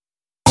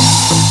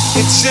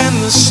It's in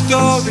the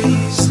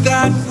stories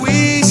that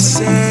we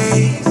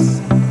say,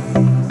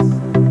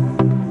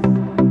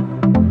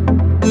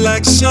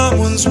 like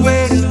someone's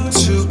waiting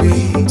to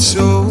be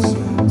told.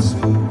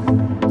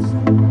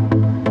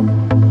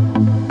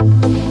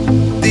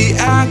 The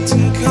act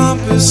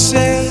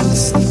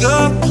encompasses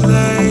the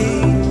play.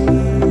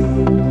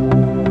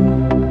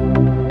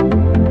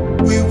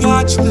 We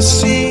watch the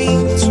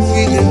scenes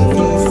we live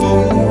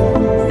unfold.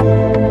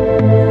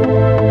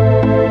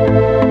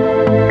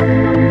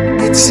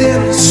 It's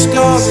in the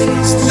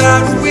stories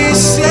that we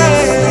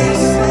say,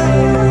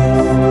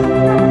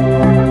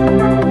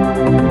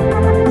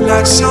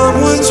 like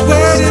someone's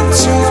waiting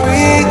to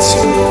be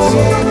told.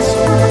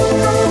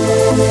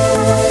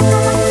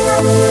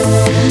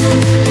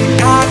 The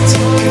act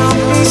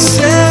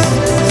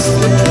encompasses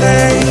the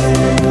play.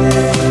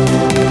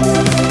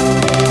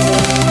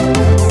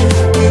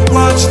 We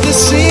watch the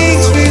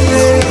scenes we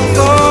live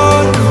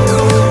on.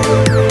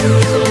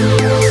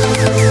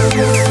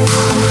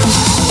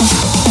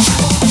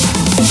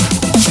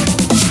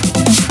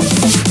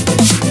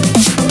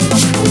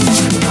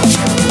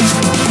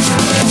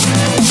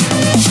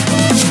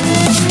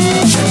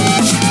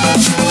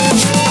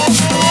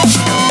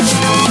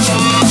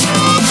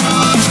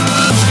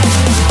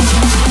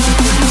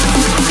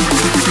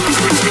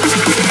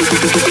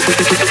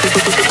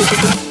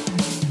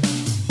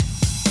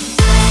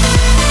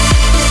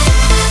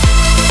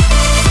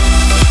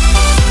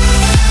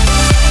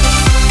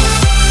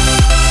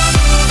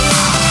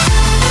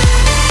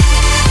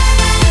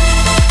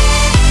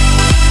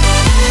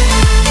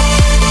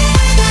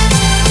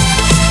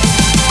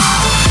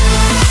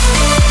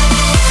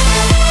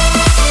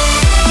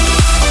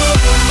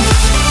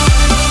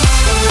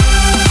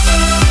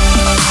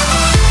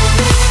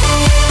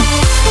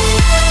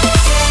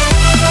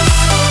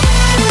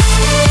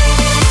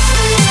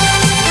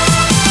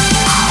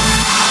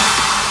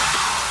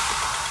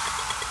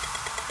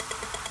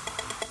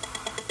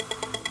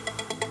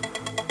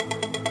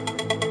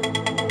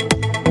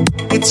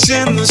 It's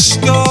in the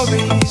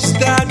stories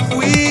that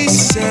we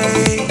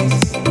say,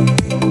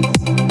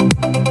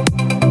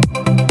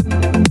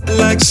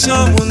 like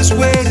someone's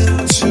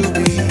waiting to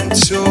be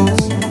told.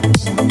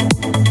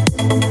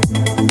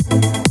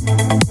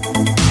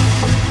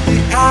 The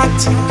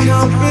act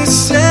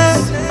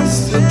encompasses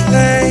the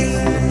play.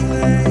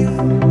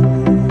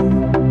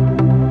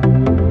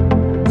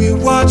 We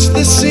watch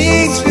the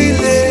scenes.